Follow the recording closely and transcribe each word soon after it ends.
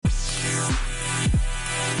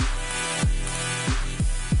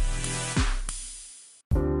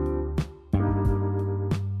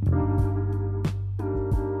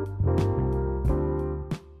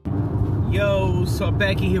So I'm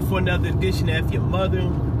back in here for another edition of F Your Mother.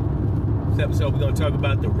 This episode we're going to talk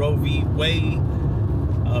about the Roe v. Wade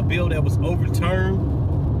bill that was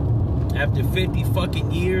overturned after 50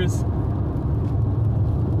 fucking years.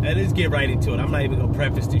 And let's get right into it. I'm not even going to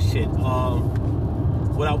preface this shit.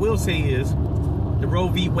 What I will say is the Roe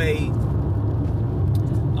v. Wade,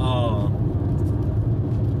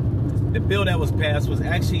 the bill that was passed was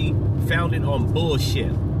actually founded on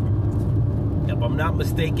bullshit. If I'm not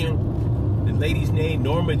mistaken, the lady's name,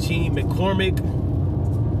 Norma Jean McCormick,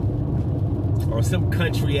 or some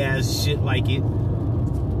country ass shit like it,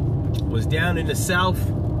 was down in the South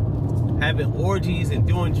having orgies and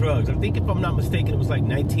doing drugs. I think if I'm not mistaken, it was like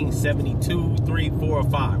 1972, 3, 4, or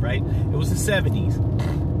 5, right? It was the 70s.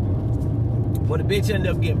 When the bitch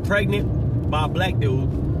ended up getting pregnant by a black dude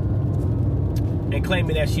and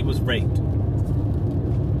claiming that she was raped.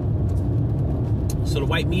 So the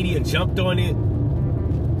white media jumped on it.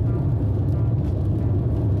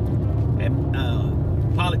 And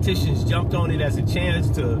politicians jumped on it as a chance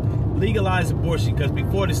to legalize abortion, because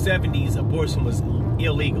before the 70s, abortion was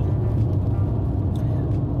illegal.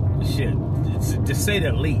 Shit, to say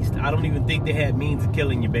the least. I don't even think they had means of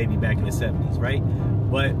killing your baby back in the 70s, right?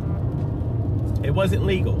 But it wasn't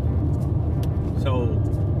legal. So,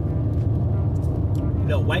 you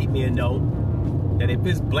know, white men know that if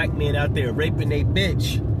it's black men out there raping their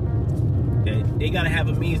bitch, that they gotta have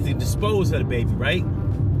a means to dispose of the baby, right?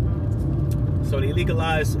 So they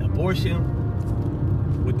legalized abortion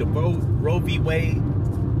with the Roe v. Wade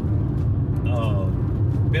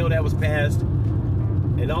bill that was passed,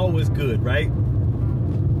 and all was good, right?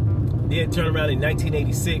 Then turn around in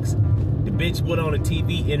 1986, the bitch went on a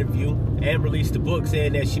TV interview and released a book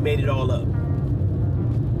saying that she made it all up.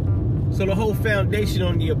 So the whole foundation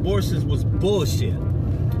on the abortions was bullshit.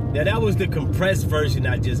 Now that was the compressed version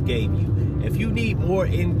I just gave you. If you need more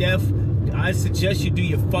in-depth, I suggest you do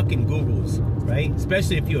your fucking Googles, right?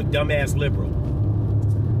 Especially if you're a dumbass liberal.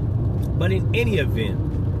 But in any event,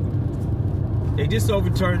 they just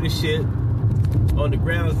overturned the shit on the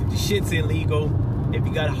grounds that the shit's illegal. If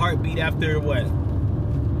you got a heartbeat after, what,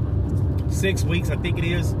 6 weeks, I think it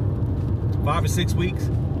is, 5 or 6 weeks,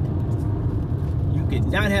 you could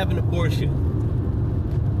not have an abortion.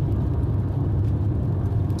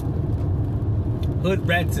 Hood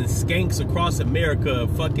rats and skanks across America are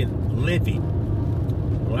fucking living.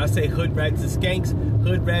 When I say hood rats and skanks,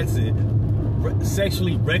 hood rats are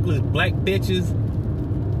sexually reckless black bitches,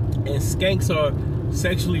 and skanks are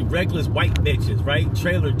sexually reckless white bitches, right?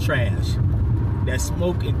 Trailer trash that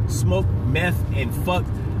smoke meth and fuck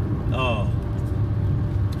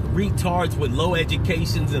retards with low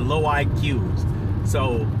educations and low IQs.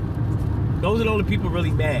 So those are the only people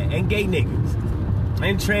really mad. And gay niggas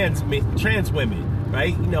and trans women,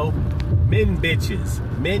 right? You know, men bitches,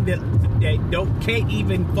 men that can't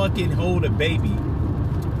even fucking hold a baby,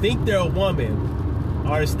 think they're a woman,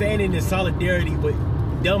 are standing in solidarity with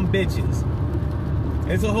dumb bitches.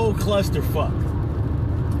 It's a whole clusterfuck.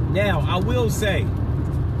 Now, I will say,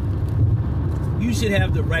 you should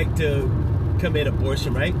have the right to commit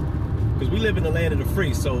abortion, right? Because we live in the land of the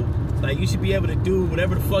free. So, like, you should be able to do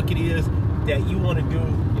whatever the fuck it is that you want to do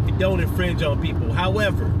if you don't infringe on people.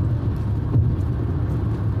 However,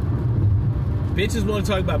 bitches want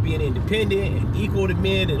to talk about being independent and equal to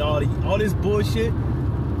men and all this bullshit.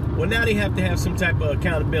 Well, now they have to have some type of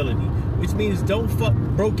accountability, which means don't fuck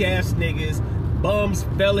broke ass niggas, bums,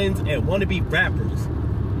 felons, and wannabe rappers.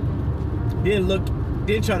 Then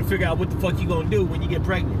try to figure out what the fuck you gonna do when you get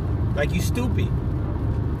pregnant. Like, you stupid.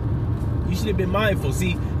 You should have been mindful.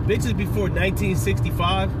 See, bitches before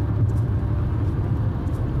 1965,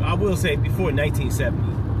 I will say before 1970,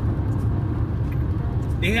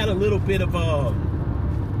 they had a little bit of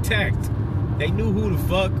tact. They knew who the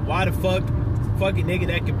fuck, why the fuck, fucking nigga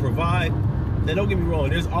that could provide. Now don't get me wrong,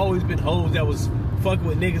 there's always been hoes that was fucking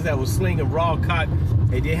with niggas that was slinging raw cock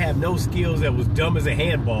and they have no skills, that was dumb as a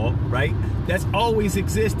handball, right? That's always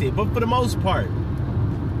existed. But for the most part,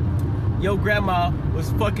 your grandma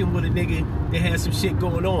was fucking with a nigga that had some shit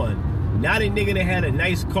going on. Not a nigga that had a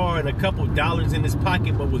nice car and a couple dollars in his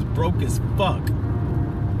pocket but was broke as fuck.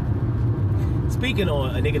 Speaking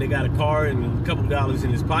on a nigga that got a car and a couple dollars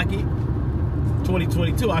in his pocket,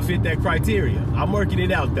 2022, I fit that criteria. I'm working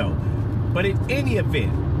it out though. But in any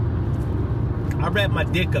event, I wrap my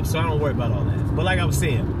dick up so I don't worry about all that. But like I was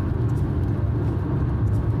saying,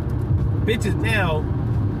 bitches now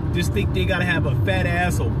just think they gotta have a fat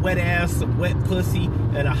ass, a wet ass, some wet pussy,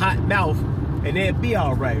 and a hot mouth, and they'll be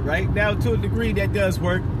alright, right? Now, to a degree, that does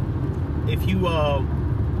work if you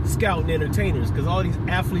scouting entertainers, because all these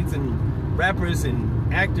athletes and rappers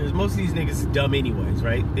and actors, most of these niggas is dumb anyways,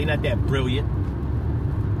 right? They not that brilliant.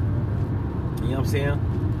 know what I'm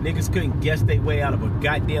saying? Niggas couldn't guess their way out of a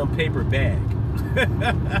goddamn paper bag.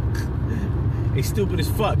 They stupid as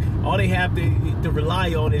fuck. All they have to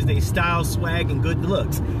rely on is their style, swag, and good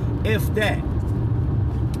looks. If that.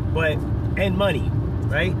 But, and money,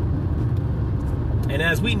 right? And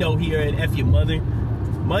as we know here at F Your Mother,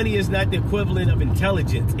 money is not the equivalent of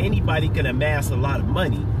intelligence. Anybody can amass a lot of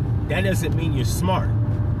money. That doesn't mean you're smart,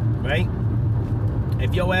 right?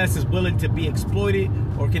 If your ass is willing to be exploited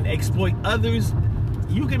or can exploit others,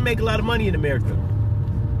 you can make a lot of money in America.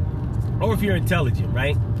 Or if you're intelligent,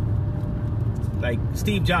 right? Like,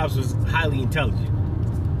 Steve Jobs was highly intelligent.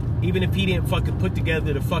 Even if he didn't fucking put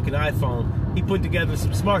together the fucking iPhone, he put together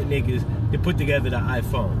some smart niggas that put together the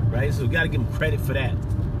iPhone, right? So you gotta give him credit for that.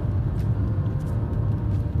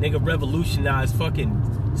 Nigga revolutionized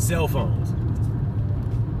fucking cell phones.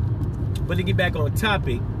 But to get back on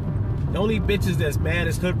topic, the only bitches that's mad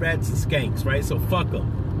is hood rats and skanks, right? So fuck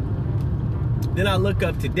them. Then I look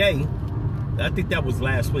up today, I think that was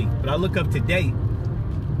last week, but I look up today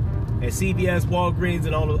at CVS, Walgreens,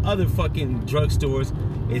 and all the other fucking drugstores,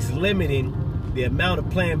 it's limiting the amount of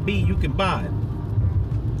Plan B you can buy.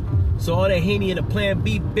 So all that Henny and the Plan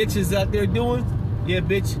B bitches out there doing, yeah,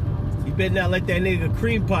 bitch, you better not let that nigga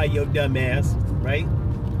cream pie your dumb ass, right?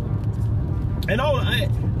 And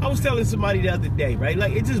I was telling somebody the other day, right?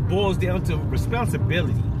 Like, it just boils down to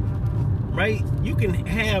responsibility, right? You can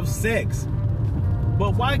have sex,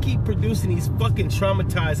 but why keep producing these fucking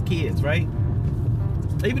traumatized kids, right?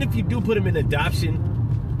 Even if you do put them in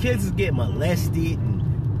adoption, kids is getting molested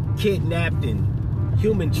and kidnapped and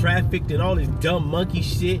human trafficked and all this dumb monkey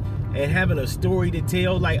shit and having a story to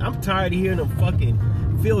tell. Like, I'm tired of hearing them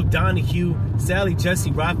fucking Phil Donahue, Sally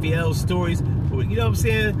Jesse Raphael stories, or, you know what I'm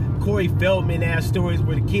saying? Corey Feldman ass stories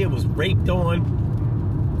where the kid was raped on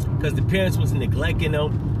because the parents was neglecting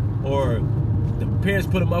them, or the parents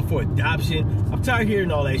put them up for adoption. I'm tired of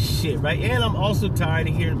hearing all that shit, right? And I'm also tired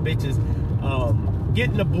of hearing bitches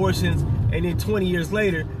getting abortions, and then 20 years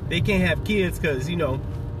later, they can't have kids because, you know,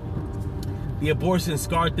 the abortion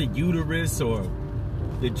scarred the uterus or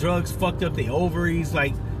the drugs fucked up the ovaries.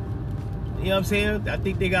 Like, you know what I'm saying? I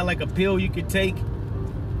think they got like a pill you could take.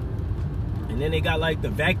 And then they got like the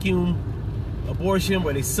vacuum abortion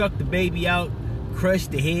where they suck the baby out, crush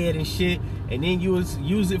the head and shit, and then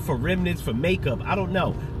use it for remnants for makeup. I don't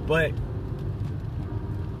know. But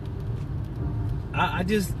I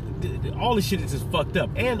just, all the shit is just fucked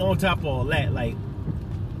up. And on top of all that, like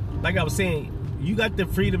I was saying, you got the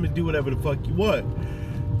freedom to do whatever the fuck you want.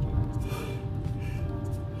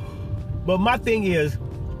 But my thing is,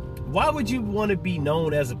 why would you want to be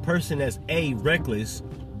known as a person that's A, reckless,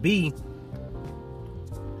 B,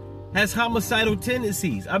 has homicidal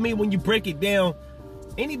tendencies? I mean, when you break it down,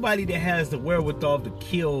 anybody that has the wherewithal to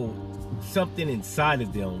kill something inside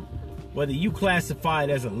of them, whether you classify it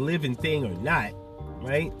as a living thing or not,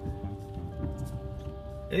 right?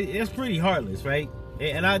 It's pretty heartless, right?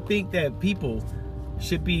 And I think that people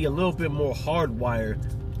should be a little bit more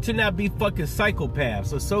hardwired to not be fucking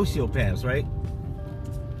psychopaths or sociopaths, right?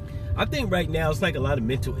 I think right now it's like a lot of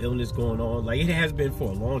mental illness going on. Like, it has been for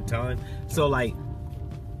a long time. So, like,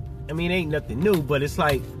 I mean, it ain't nothing new, but it's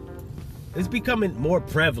like, it's becoming more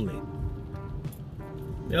prevalent. You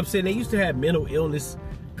know what I'm saying? They used to have mental illness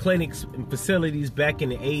clinics and facilities back in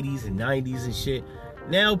the 80s and 90s and shit.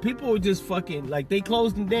 Now people are just fucking, like, they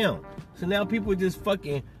closed them down. So now people are just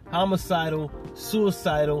fucking homicidal,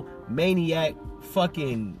 suicidal, maniac,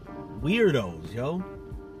 fucking weirdos, yo.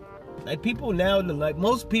 Like, people now, like,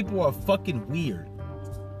 most people are fucking weird.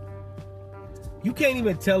 You can't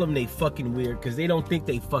even tell them they fucking weird because they don't think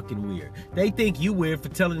they fucking weird. They think you weird for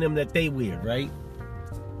telling them that they weird, right?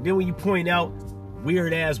 Then when you point out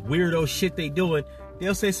weird ass weirdo shit they doing,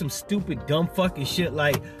 they'll say some stupid dumb fucking shit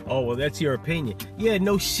like, oh, well, that's your opinion. Yeah,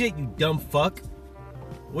 no shit, you dumb fuck.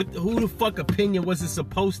 Who the fuck opinion was it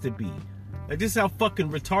supposed to be? Like, this is how fucking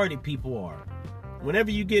retarded people are. Whenever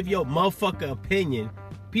you give your motherfucker opinion,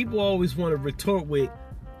 people always want to retort with,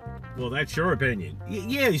 well, that's your opinion.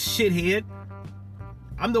 Yeah, shithead.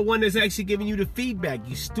 I'm the one that's actually giving you the feedback,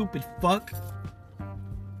 you stupid fuck.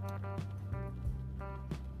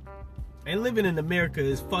 And living in America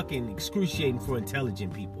is fucking excruciating for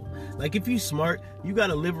intelligent people. Like, if you smart, you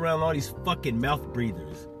gotta live around all these fucking mouth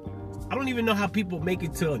breathers. I don't even know how people make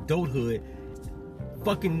it to adulthood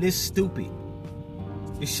fucking this stupid.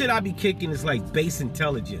 The shit I be kicking is like base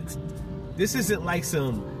intelligence. This isn't like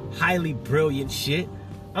some highly brilliant shit.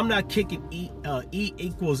 I'm not kicking E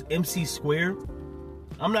equals MC squared.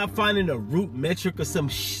 I'm not finding a root metric or some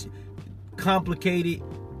complicated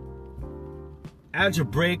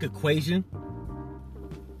algebraic equation.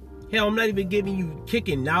 Hell, I'm not even giving you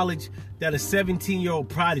kicking knowledge that a 17-year-old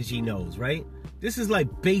prodigy knows, right? This is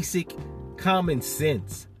like basic common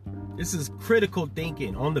sense. This is critical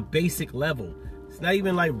thinking on the basic level. It's not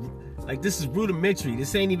even like this is rudimentary.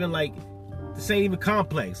 This ain't even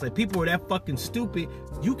complex. Like, people are that fucking stupid,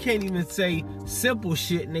 you can't even say simple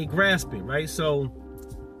shit and they grasp it, right? So,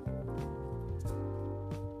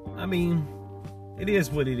 I mean, it is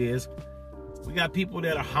what it is. We got people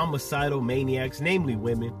that are homicidal maniacs, namely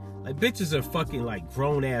women. Like, bitches are fucking like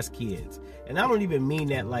grown-ass kids. And I don't even mean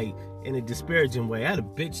that like in a disparaging way. I had a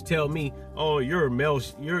bitch tell me, oh, you're a male,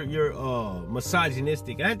 you're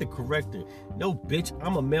misogynistic. I had to correct her. No, bitch,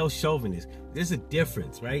 I'm a male chauvinist. There's a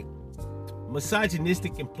difference, right?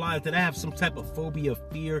 Misogynistic implies that I have some type of phobia,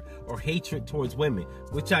 fear, or hatred towards women,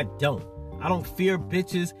 which I don't. I don't fear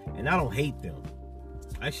bitches, and I don't hate them.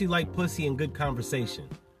 I actually like pussy and good conversation.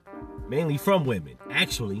 Mainly from women,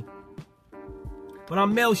 actually. But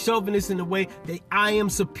I'm male chauvinist in the way that I am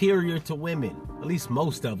superior to women. At least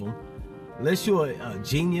most of them. Unless you're a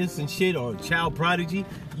genius and shit or a child prodigy,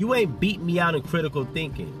 you ain't beating me out in critical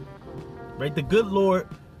thinking. Right? The good Lord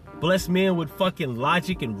bless men with fucking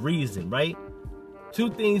logic and reason, right? Two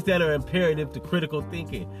things that are imperative to critical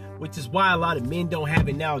thinking, which is why a lot of men don't have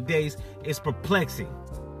it nowadays. It's perplexing.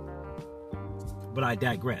 But I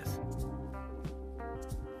digress.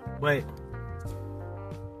 But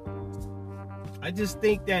I just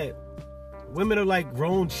think that women are like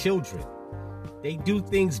grown children. They do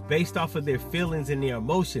things based off of their feelings and their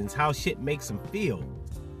emotions, how shit makes them feel.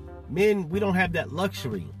 Men, we don't have that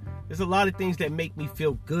luxury. There's a lot of things that make me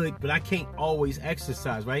feel good, but I can't always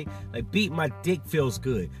exercise, right? Like, beating my dick feels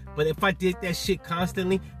good. But if I did that shit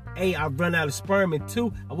constantly, A, I'd run out of sperm, and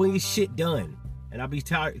 2, I wouldn't get shit done. And I'd be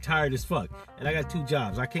tired as fuck. And I got 2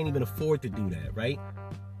 jobs. I can't even afford to do that, right?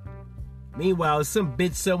 Meanwhile, some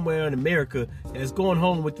bitch somewhere in America that's going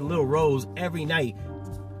home with the little Rose every night,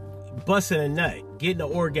 busting a nut, getting an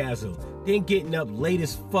orgasm, then getting up late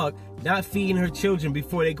as fuck, not feeding her children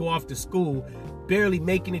before they go off to school, barely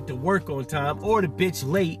making it to work on time, or the bitch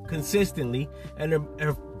late consistently, and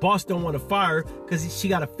her boss don't want to fire her because she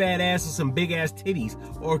got a fat ass and some big ass titties,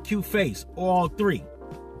 or a cute face, or all 3. See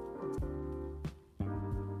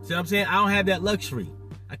what I'm saying? I don't have that luxury.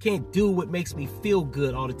 I can't do what makes me feel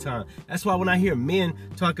good all the time. That's why when I hear men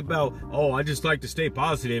talk about, oh, I just like to stay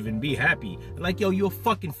positive and be happy. I'm like, yo, you're a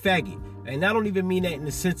fucking faggot. And I don't even mean that in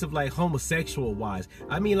the sense of like homosexual wise.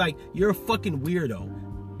 I mean like, you're a fucking weirdo,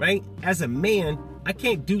 right? As a man, I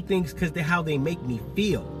can't do things because they're how they make me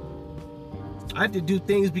feel. I have to do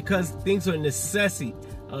things because things are necessities.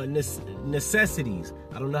 I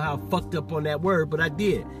don't know how I fucked up on that word, but I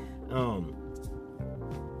did.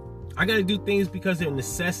 I gotta do things because they're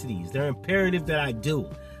necessities. They're imperative that I do.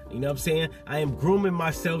 You know what I'm saying? I am grooming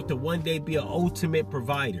myself to one day be an ultimate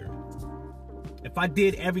provider. If I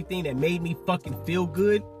did everything that made me fucking feel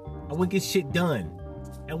good, I wouldn't get shit done.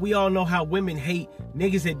 And we all know how women hate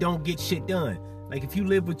niggas that don't get shit done. Like, if you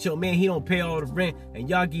live with your man, he don't pay all the rent, and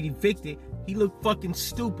y'all get evicted, he look fucking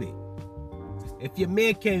stupid. If your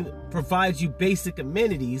man can provide you basic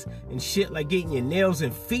amenities and shit like getting your nails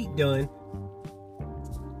and feet done,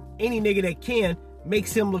 any nigga that can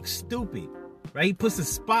makes him look stupid, right? He puts a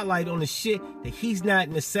spotlight on the shit that he's not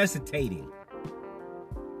necessitating.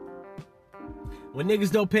 When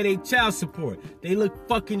niggas don't pay their child support, they look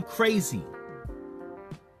fucking crazy.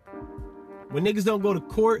 When niggas don't go to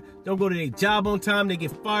court, don't go to their job on time, they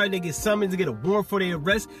get fired, they get summoned, they get a warrant for their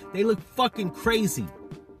arrest, they look fucking crazy.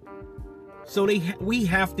 So we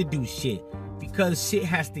have to do shit because shit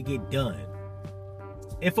has to get done.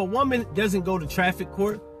 If a woman doesn't go to traffic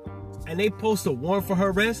court and they post a warrant for her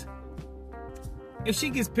arrest, if she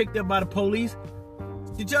gets picked up by the police,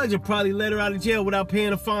 the judge will probably let her out of jail without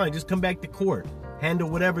paying a fine. Just come back to court. Handle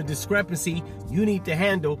whatever discrepancy you need to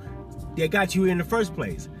handle that got you here in the first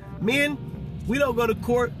place. Men, we don't go to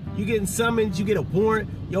court. You getting summoned, you get a warrant,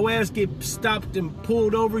 your ass get stopped and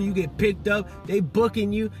pulled over, you get picked up, they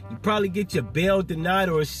booking you, you probably get your bail denied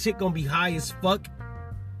or shit gonna be high as fuck.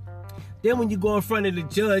 Then when you go in front of the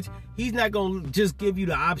judge, he's not gonna just give you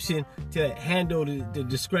the option to handle the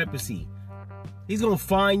discrepancy. He's gonna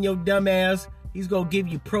fine your dumb ass. He's gonna give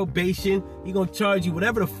you probation. He's gonna charge you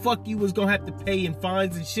whatever the fuck you was gonna have to pay in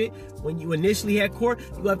fines and shit when you initially had court.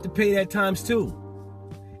 You have to pay that times 2.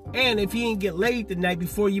 And if he ain't get laid the night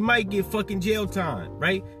before, you might get fucking jail time,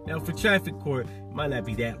 right? Now for traffic court, it might not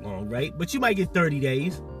be that long, right? But you might get 30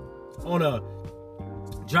 days on a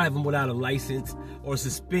driving without a license or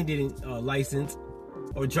suspended license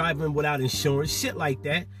or driving without insurance, shit like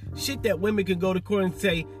that. Shit that women can go to court and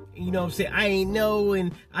say, You know what I'm saying? I ain't know,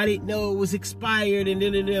 and I didn't know it was expired, and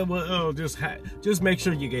well, just make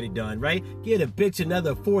sure you get it done, right? Get a bitch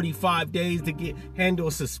another 45 days to handle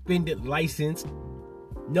a suspended license,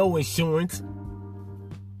 no insurance.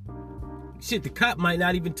 Shit, the cop might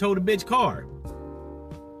not even tow the bitch car.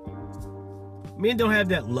 Men don't have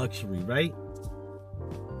that luxury, right?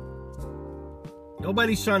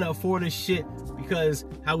 Nobody's trying to afford this shit because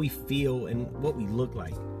how we feel and what we look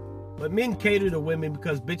like. But men cater to women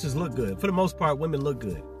because bitches look good. For the most part, women look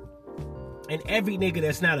good. And every nigga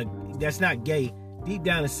that's not gay, deep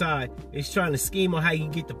down inside, is trying to scheme on how you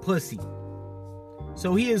get the pussy.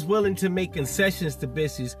 So he is willing to make concessions to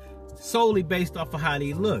bitches solely based off of how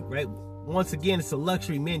they look, right? Once again, it's a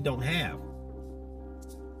luxury men don't have.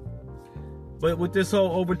 But with this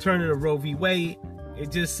whole overturning of Roe v. Wade, it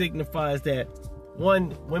just signifies that,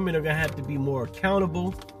 one, women are going to have to be more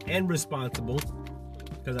accountable and responsible.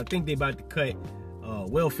 Because I think they about to cut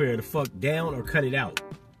welfare the fuck down or cut it out.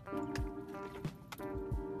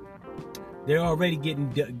 They're already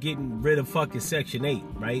getting rid of fucking Section 8,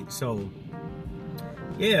 right? So,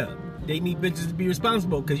 yeah, they need bitches to be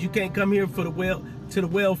responsible because you can't come here to the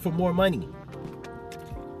well for more money.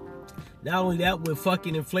 Not only that, with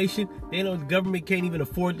fucking inflation, the government can't even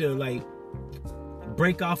afford to like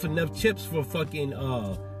break off enough chips for fucking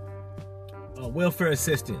welfare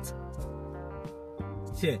assistance.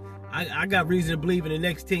 Shit, I got reason to believe in the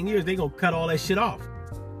next 10 years they gonna cut all that shit off.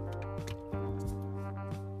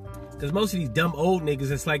 Because most of these dumb old niggas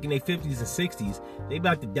that's like in their 50s and 60s, they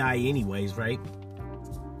about to die anyways, right?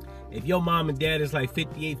 If your mom and dad is like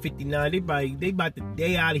 58, 59, they about to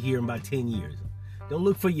day out of here in about 10 years. Don't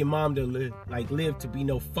look for your mom to live to be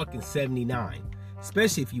no fucking 79.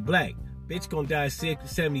 Especially if you black. Bitch gonna die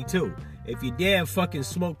 72. If your dad fucking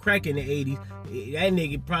smoked crack in the 80s, that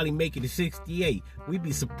nigga probably make it to 68. We'd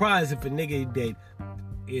be surprised if a nigga that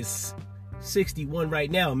is 61 right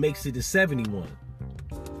now makes it to 71.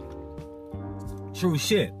 True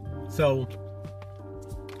shit. So,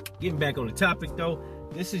 getting back on the topic though,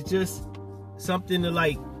 this is just something to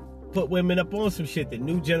like put women up on some shit. The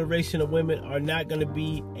new generation of women are not going to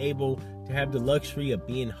be able to have the luxury of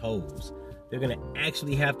being hoes. They're going to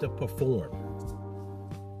actually have to perform.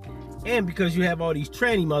 And because you have all these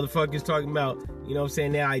tranny motherfuckers talking about, you know what I'm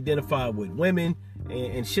saying, they identify with women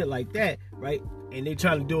and shit like that, right? And they're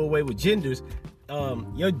trying to do away with genders.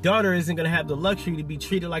 Your daughter isn't going to have the luxury to be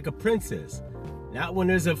treated like a princess. Not when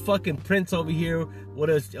there's a fucking prince over here with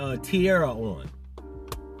a tiara on.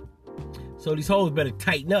 So these hoes better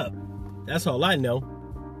tighten up. That's all I know.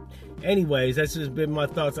 Anyways, that's just been my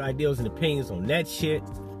thoughts, ideals, and opinions on that shit.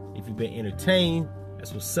 If you've been entertained,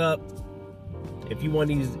 that's what's up. If you want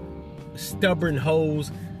these stubborn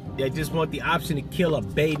hoes that just want the option to kill a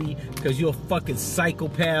baby because you're a fucking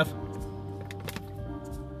psychopath,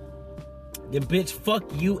 then bitch, fuck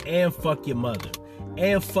you and fuck your mother.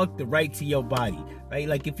 And fuck the right to your body, right?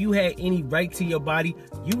 Like if you had any right to your body,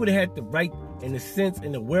 you would have had the right and the sense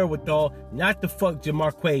and the wherewithal not to fuck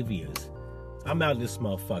Jamarquavius. I'm out of this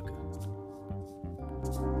motherfucker.